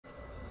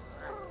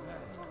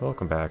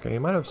Welcome back. And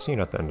you might have seen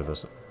at the end of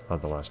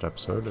the last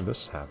episode of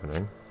this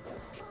happening.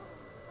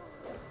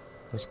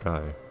 This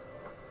guy.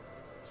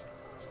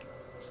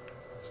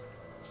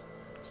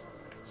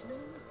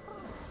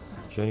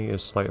 Jenny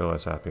is slightly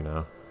less happy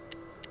now.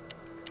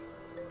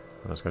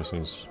 This guy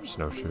needs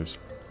snowshoes.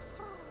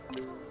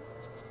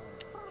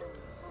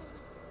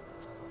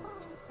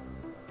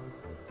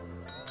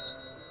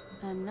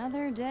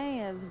 Another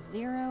day of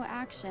zero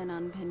action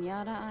on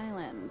Piñata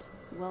Island.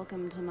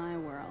 Welcome to my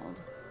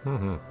world.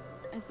 Mm-hmm.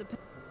 I suppose.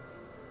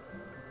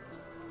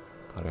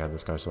 Thought I had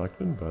this guy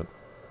selected, but...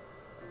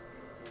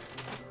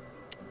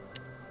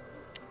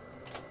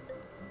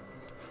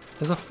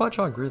 Is a fudge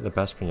augury the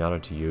best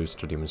piñata to use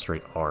to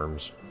demonstrate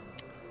arms?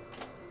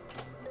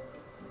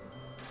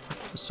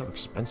 It's so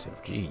expensive,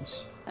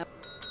 jeez. Oh.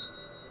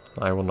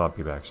 I will not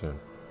be back soon.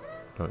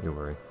 Don't you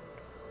worry.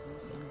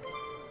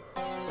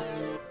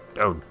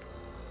 Dude.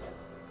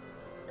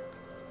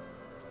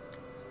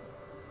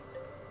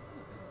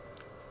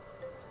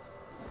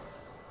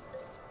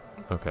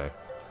 Okay.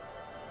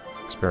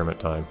 Experiment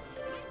time.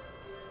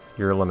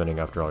 You're limiting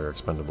after all, you're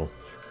expendable.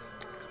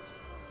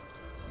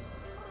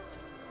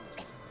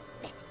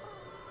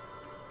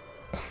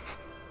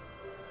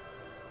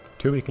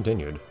 To be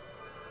continued.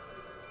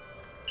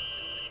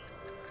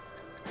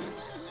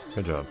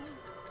 Good job.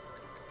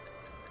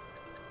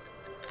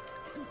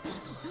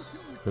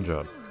 Good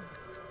job.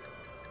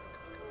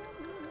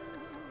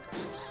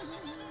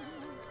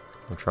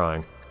 I'm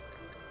trying.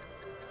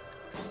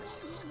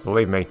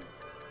 Believe me.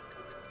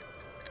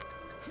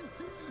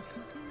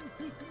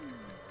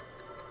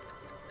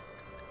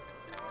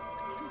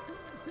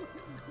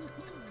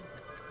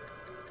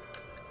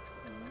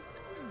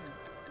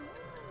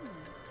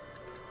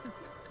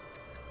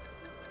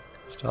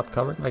 Stop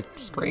covering my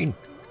screen.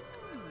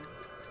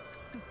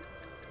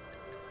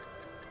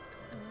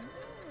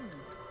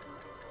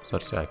 So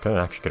to say, I couldn't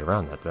actually get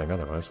around that thing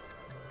otherwise.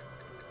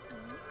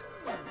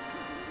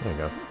 There you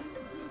go.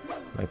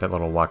 Like that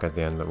little walk at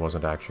the end that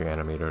wasn't actually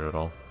animated at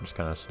all. Just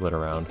kind of slid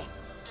around.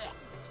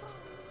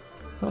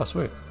 Oh,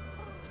 sweet.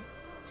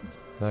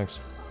 Thanks.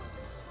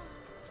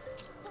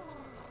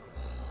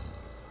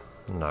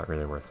 Not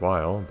really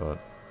worthwhile, but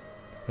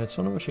I had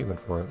still no achievement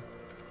for it.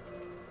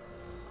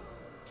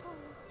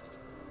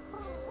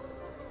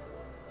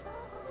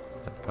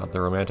 I've got the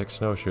romantic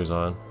snowshoes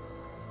on.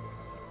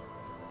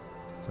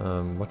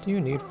 What do you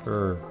need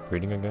for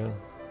breeding again?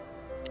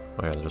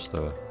 Oh yeah, just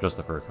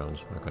the fur cones.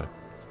 Okay.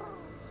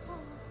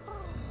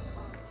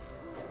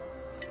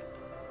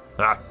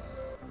 Ah!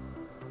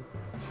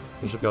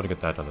 We should be able to get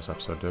that done this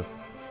episode too.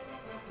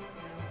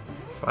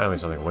 Finally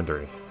something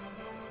wintry.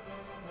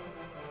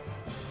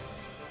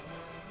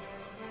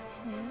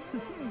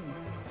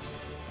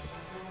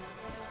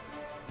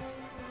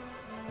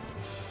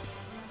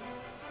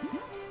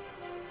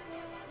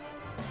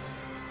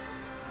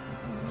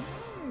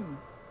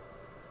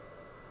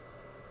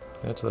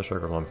 That's the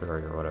sugar plum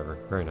fairy or whatever.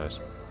 Very nice.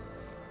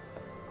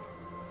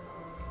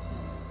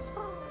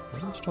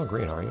 You're not still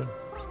green, are you?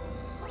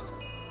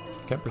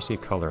 Can't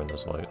perceive color in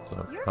this light,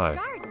 so... Hi.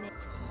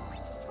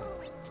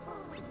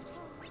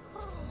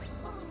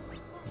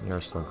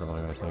 You're still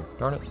growing, I think.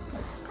 Darn it.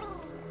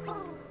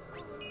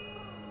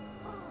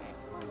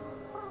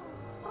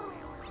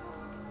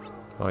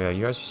 Oh yeah,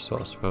 you guys are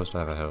still supposed to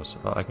have a house.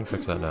 Oh, I can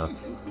fix that now.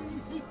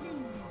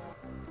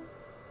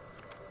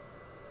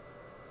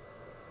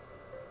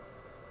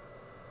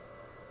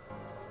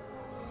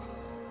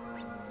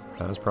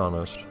 As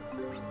promised.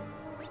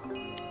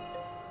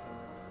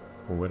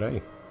 Would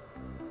I?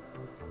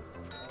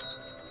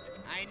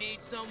 I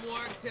need some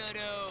work to do.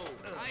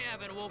 I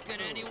haven't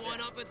woken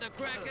anyone up at the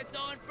crack of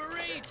dawn for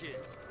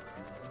ages.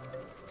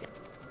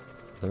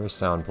 There is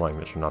sound playing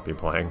that should not be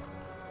playing.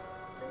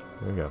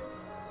 There we go.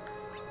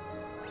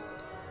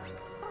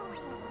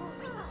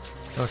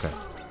 Okay.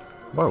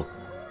 Whoa!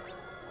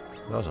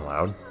 That was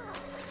loud.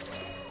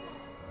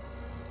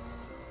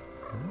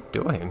 What are you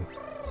doing?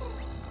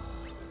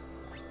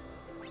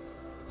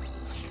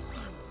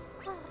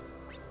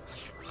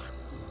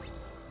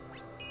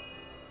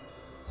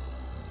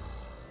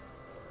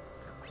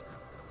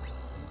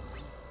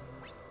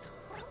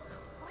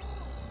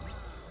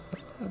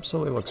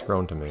 Absolutely looks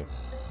grown to me.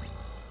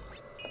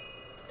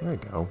 There we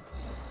go.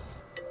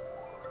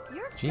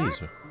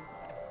 Jeez.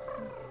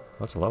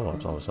 Lots of level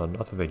ups all of a sudden.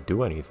 Not that they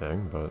do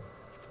anything, but...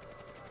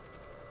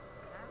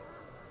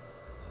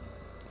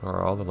 Or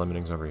are all the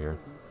limitings over here?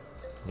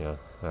 Yeah,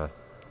 yeah.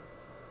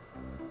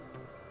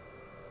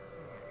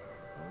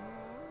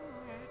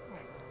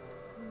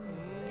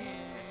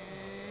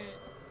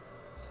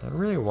 I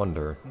really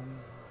wonder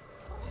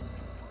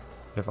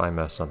if I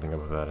messed something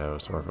up with that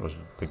house, or if it was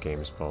the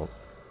game's fault.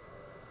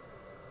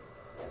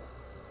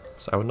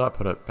 So I would not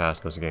put it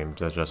past this game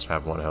to just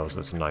have one house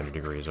that's 90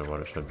 degrees of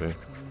what it should be.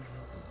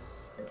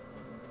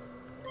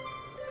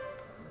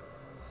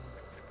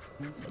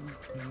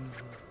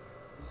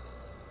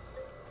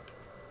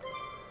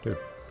 Dude.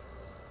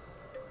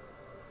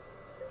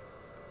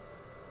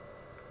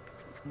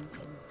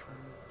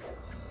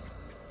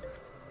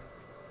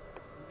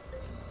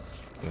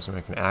 Okay, so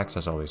I can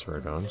access all these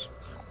Virgons.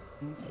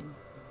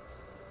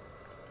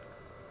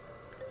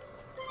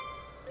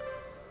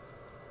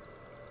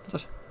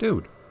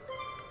 Dude!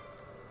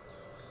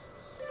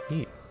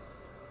 Eat.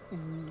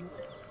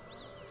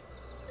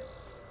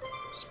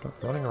 Stop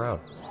running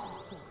around.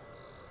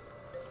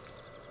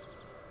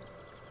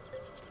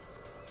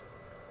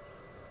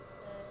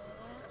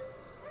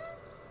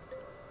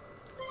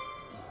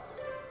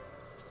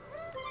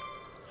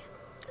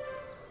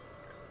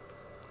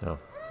 No,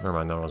 never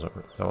mind.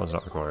 That one's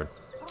not required.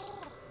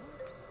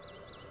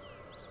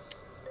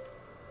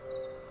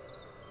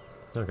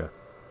 Okay,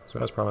 so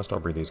as promised, I'll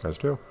breed these guys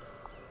too.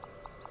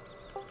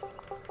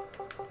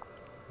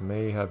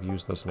 May have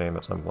used this name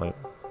at some point.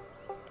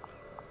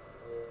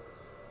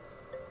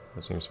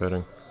 That seems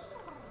fitting.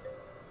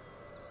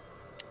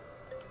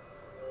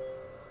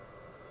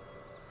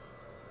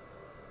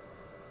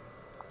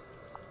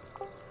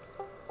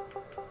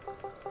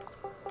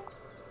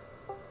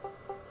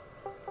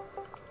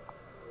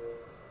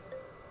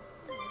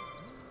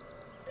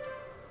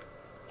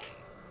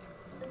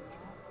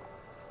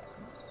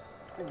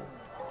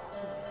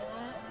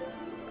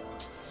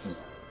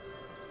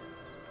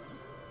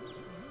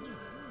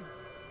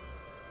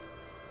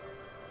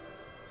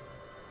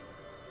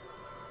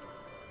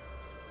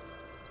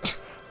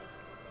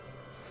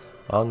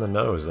 On the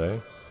nose, eh?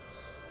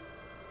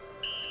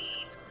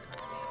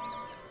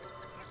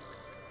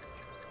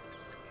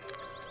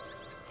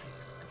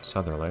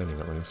 Saw their landing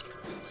at least.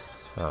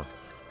 Oh.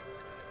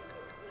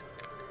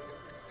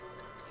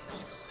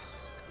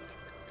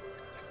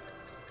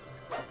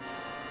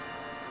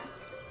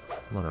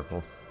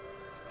 Wonderful.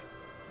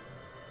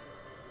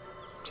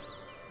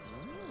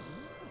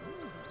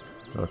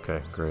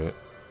 Okay, great.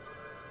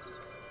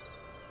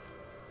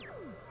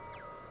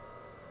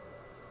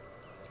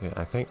 Yeah,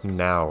 I think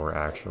now we're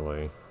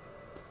actually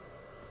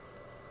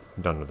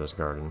done with this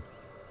garden.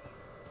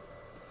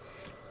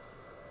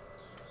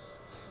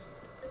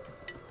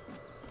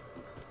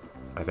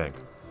 I think.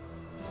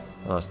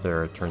 Unless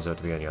there turns out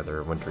to be any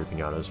other wintry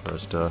piñatas for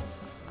us to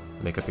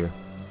make up here.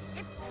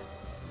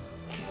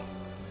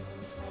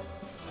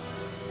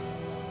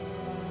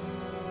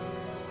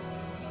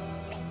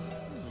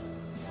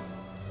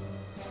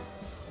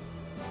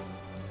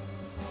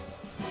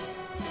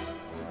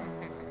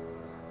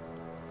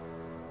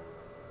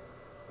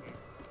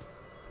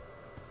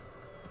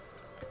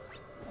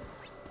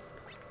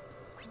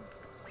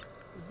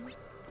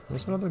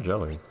 There's another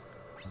jelly.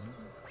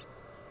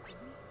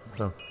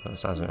 No,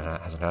 this hasn't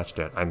hatched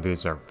yet. And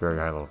these are very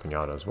high level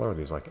piñatas. What are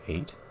these, like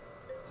 8?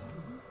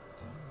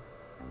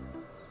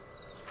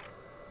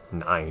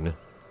 9? Is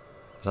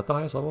that the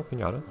highest level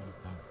piñata?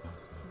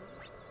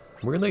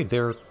 Weirdly,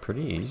 they're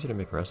pretty easy to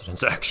make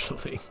residents,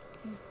 actually.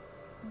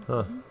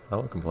 Huh, I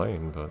won't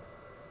complain, but...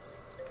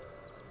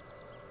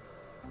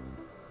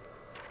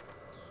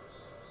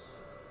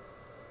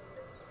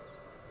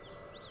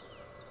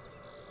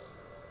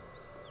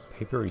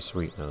 Papery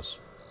sweetness.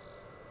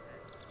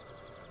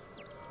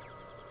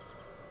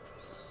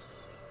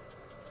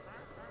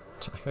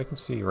 I can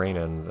see rain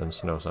and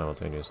snow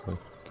simultaneously.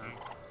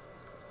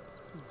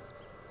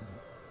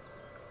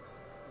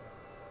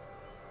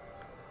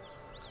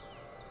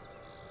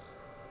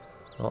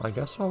 Well, I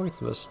guess I'll wait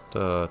for this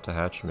to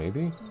hatch,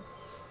 maybe?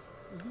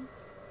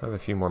 I have a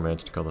few more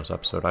minutes to kill this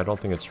episode. I don't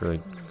think it's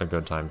really a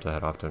good time to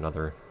head off to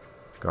another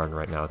garden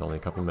right now with only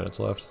a couple minutes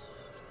left.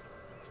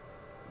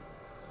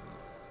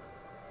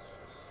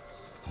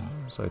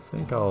 So I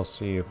think I'll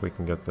see if we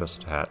can get this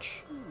to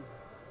hatch.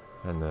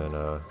 And then,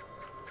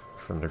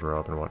 for them to grow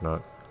up and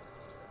whatnot.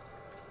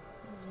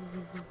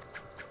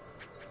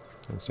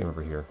 And same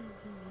over here.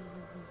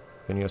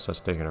 Phineas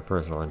has taken a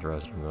personal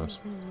interest in this.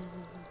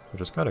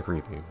 Which is kind of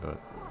creepy, but...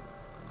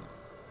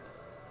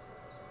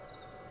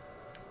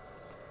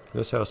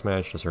 This house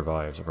managed to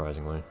survive,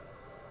 surprisingly.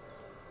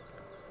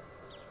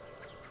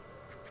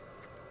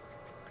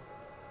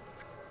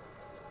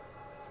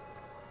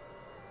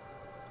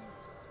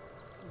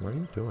 What are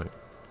you doing?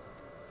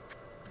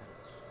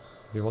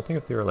 You won't think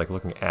if they were like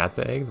looking at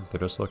the egg, that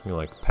they're just looking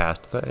like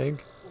past the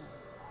egg.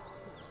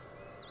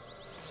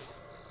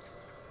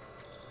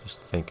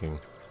 Just thinking.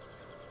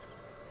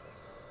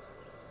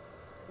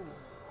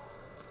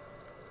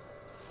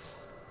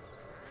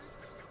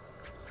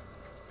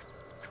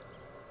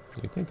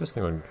 You think this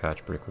thing would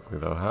hatch pretty quickly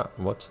though?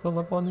 What's the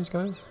level on these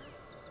guys?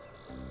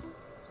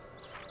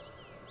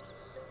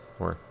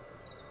 4.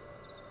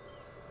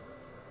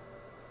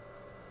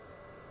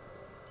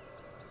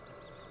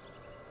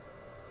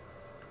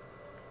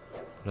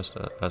 Just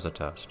as a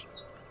test.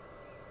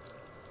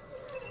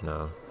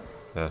 No.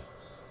 Yeah.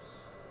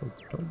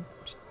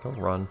 Don't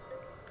run.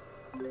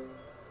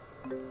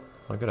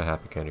 I'll get a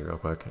happy candy real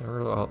quick.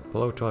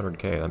 Below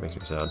 200k, that makes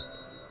me sad.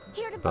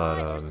 Here to But,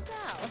 buy or sell.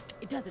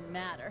 It doesn't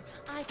matter.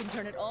 I can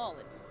turn it all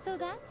in. So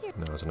that's your...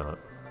 No, it's not.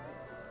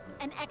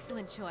 An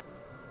excellent choice.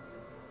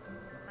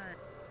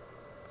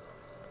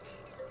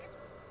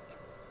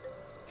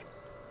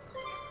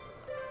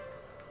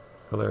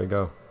 Go, Larry,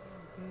 go.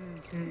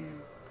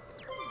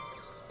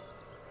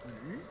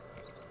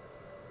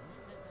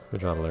 Good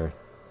job, Larry.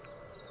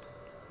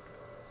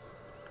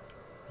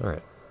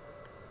 Alright.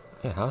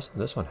 Yeah, how's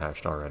this one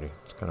hatched already?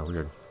 It's kind of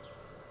weird.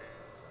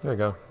 There we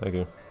go. Thank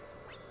you.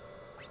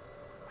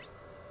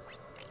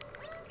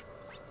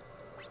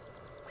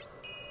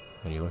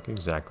 And you look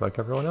exactly like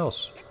everyone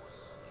else.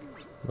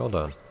 Well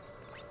done.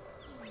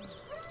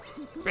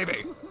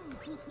 Baby!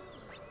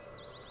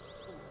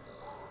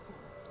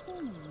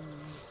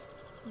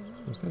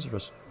 These guys are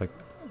just, like,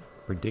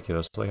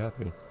 ridiculously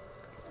happy.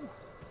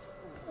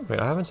 Wait,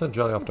 I haven't sent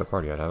Jelly off to a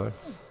party yet, have I?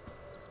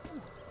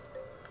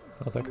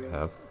 I don't think I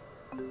have.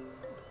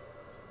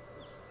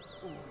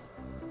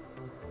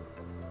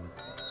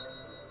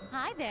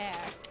 Hi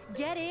there.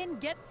 Get in,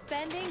 get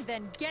spending,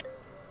 then get...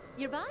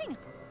 You're buying.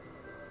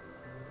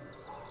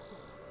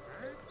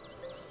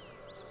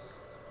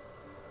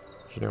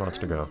 Jenny wants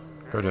to go.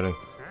 Go, Jenny.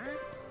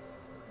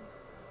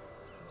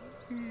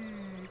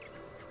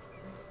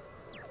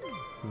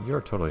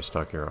 You're totally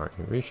stuck here, aren't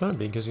you? Well, you shouldn't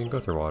be, because you can go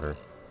through water.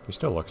 You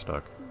still look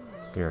stuck.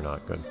 You're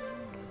not. Good.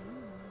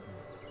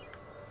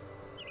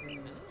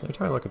 Every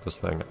time I look at this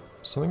thing,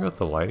 something about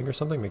the lighting or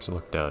something makes it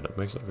look dead. It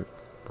makes it look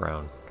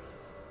brown.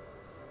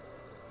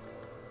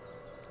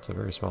 It's a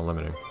very small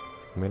limiting.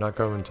 You may not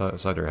go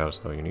inside your house,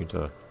 though. You need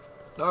to...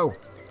 No!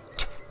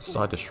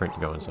 Still had to shrink to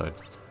go inside.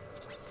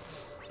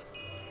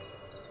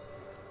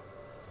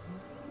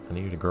 I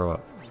need you to grow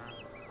up.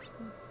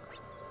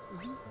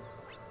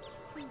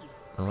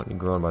 I want you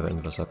growing by the end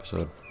of this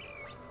episode.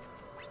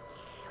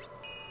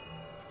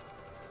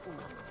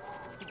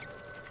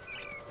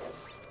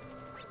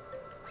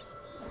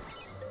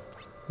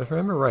 If I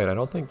remember right, I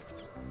don't think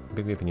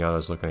Viva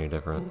Piñatas look any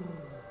different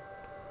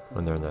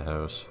when they're in the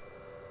house.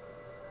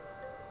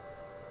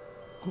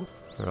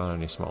 They're not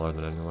any smaller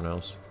than anyone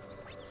else.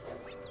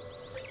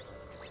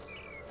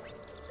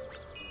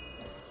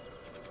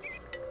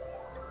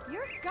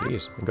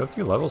 Jeez, we got a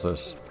few levels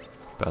this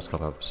past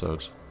couple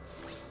episodes.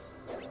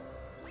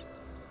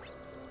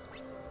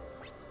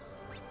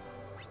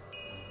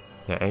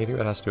 Yeah, anything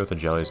that has to do with the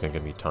jelly is going to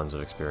give me tons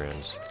of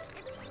experience.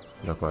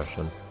 No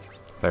question.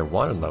 If I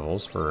wanted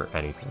levels for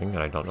anything, and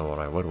I don't know what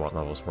I would want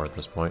levels for at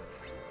this point,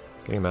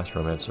 getting a Master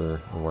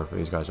Romancer award for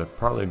these guys would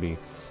probably be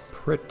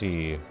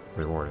pretty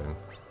rewarding.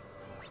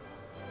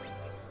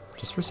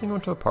 Just for seeing one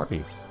to a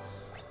party.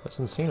 That's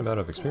an insane amount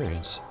of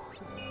experience.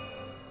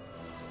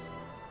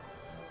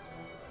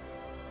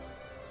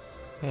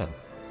 Man.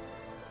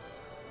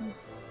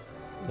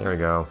 There we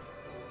go.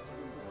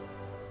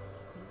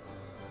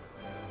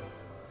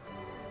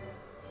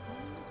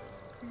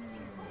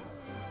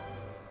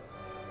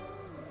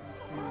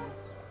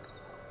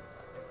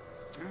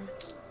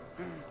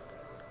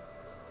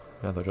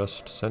 Yeah, they're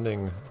just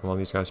sending one of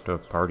these guys to a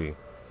party.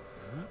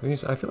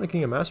 I feel like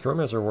getting a Master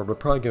Romancer award would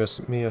probably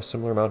give me a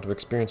similar amount of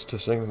experience to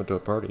sending them to a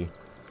party.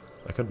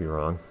 I could be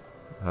wrong.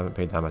 I haven't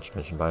paid that much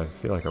attention, but I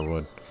feel like I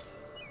would.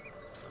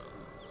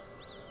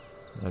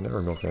 I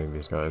never milked any of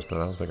these guys, but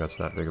I don't think that's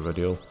that big of a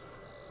deal.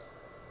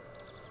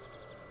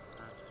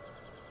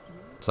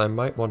 So I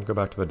might want to go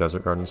back to the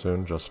desert garden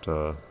soon, just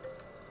to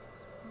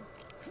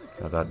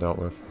have that dealt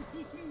with.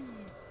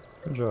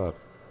 Good job.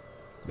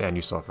 Man,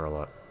 you suffer a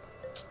lot.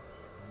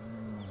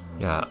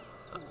 Yeah.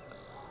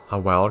 A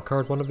wild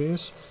card one of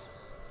these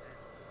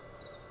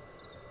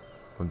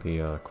would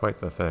be quite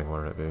the thing,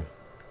 wouldn't it be?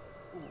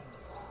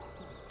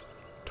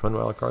 Twin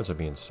wild cards would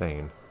be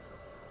insane.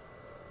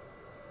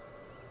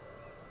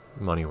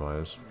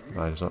 Money-wise.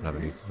 I just don't have a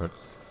need for it.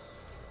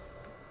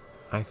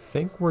 I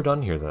think we're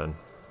done here then.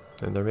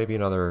 And there may be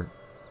another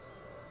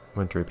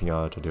wintry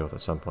piñata to deal with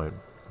at some point.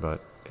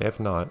 But if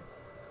not,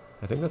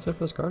 I think that's it for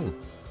this garden.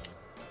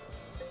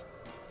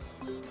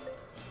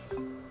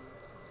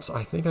 So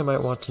I think I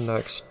might want to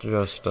next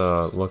just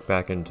look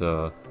back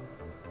into...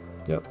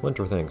 Yep,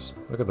 winter things.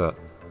 Look at that.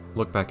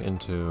 Look back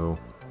into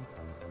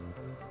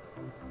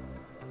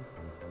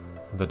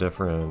the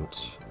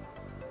different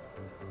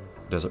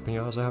desert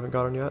piñatas I haven't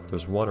gotten yet.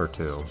 There's one or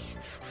two.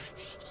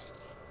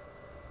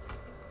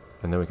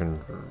 And then we can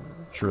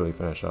truly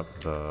finish up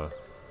the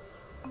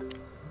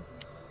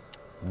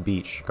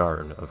beach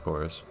garden, of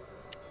course.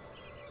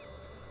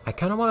 I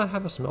kind of want to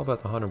have a smell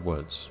about the Haunted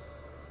Woods.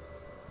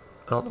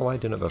 I don't know why I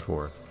didn't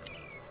before.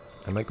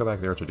 I might go back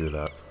there to do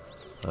that,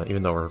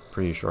 even though we're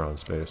pretty short on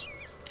space.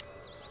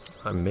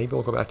 Maybe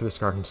we'll go back to this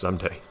garden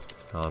someday.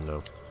 I don't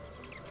know.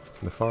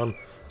 The farm,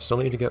 still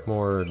need to get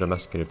more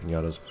domesticated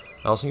piñatas.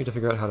 I also need to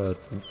figure out how to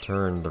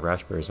turn the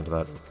raspberries into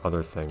that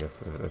other thing,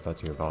 if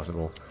that's even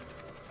possible.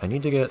 I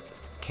need to get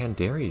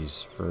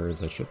candaries for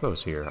the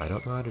chippos here. I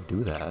don't know how to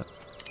do that.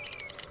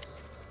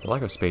 The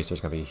lack of space is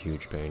going to be a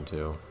huge pain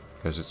too,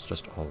 because it's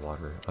just all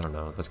water. I don't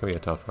know. That's going to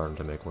be a tough garden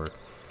to make work.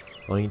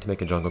 We'll need to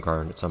make a jungle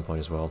garden at some point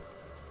as well.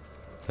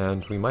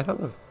 And we might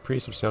have a pretty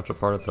substantial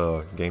part of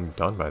the game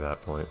done by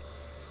that point.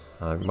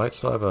 We might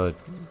still have a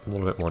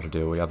little bit more to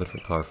do. We have the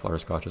different color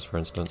flutterscotches, for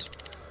instance.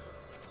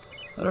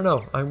 I don't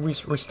know. We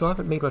still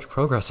haven't made much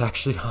progress,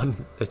 actually, on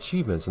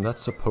achievements, and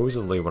that's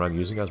supposedly what I'm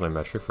using as my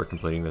metric for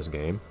completing this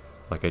game,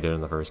 like I did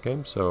in the first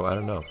game, so I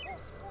don't know.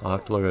 I'll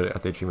have to look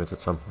at the achievements at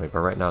some point, but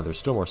right now there's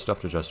still more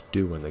stuff to just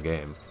do in the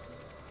game.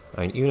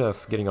 I mean, even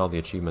if getting all the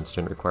achievements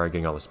didn't require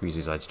getting all the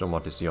species, I'd still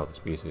want to see all the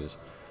species.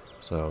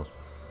 So,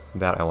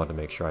 that I want to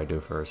make sure I do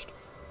first.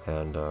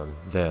 And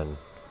then,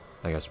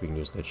 I guess we can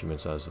use the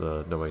achievements as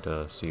the way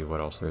to see what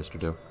else there is to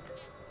do.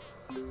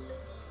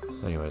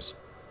 Anyways.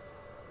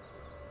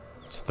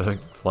 The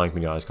flying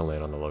piñatas can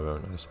land on the logo,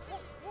 nice.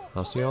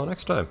 I'll see y'all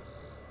next time.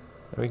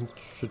 And we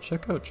should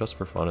check out Just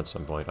for Fun at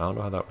some point. I don't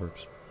know how that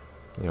works.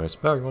 Anyways,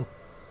 bye everyone.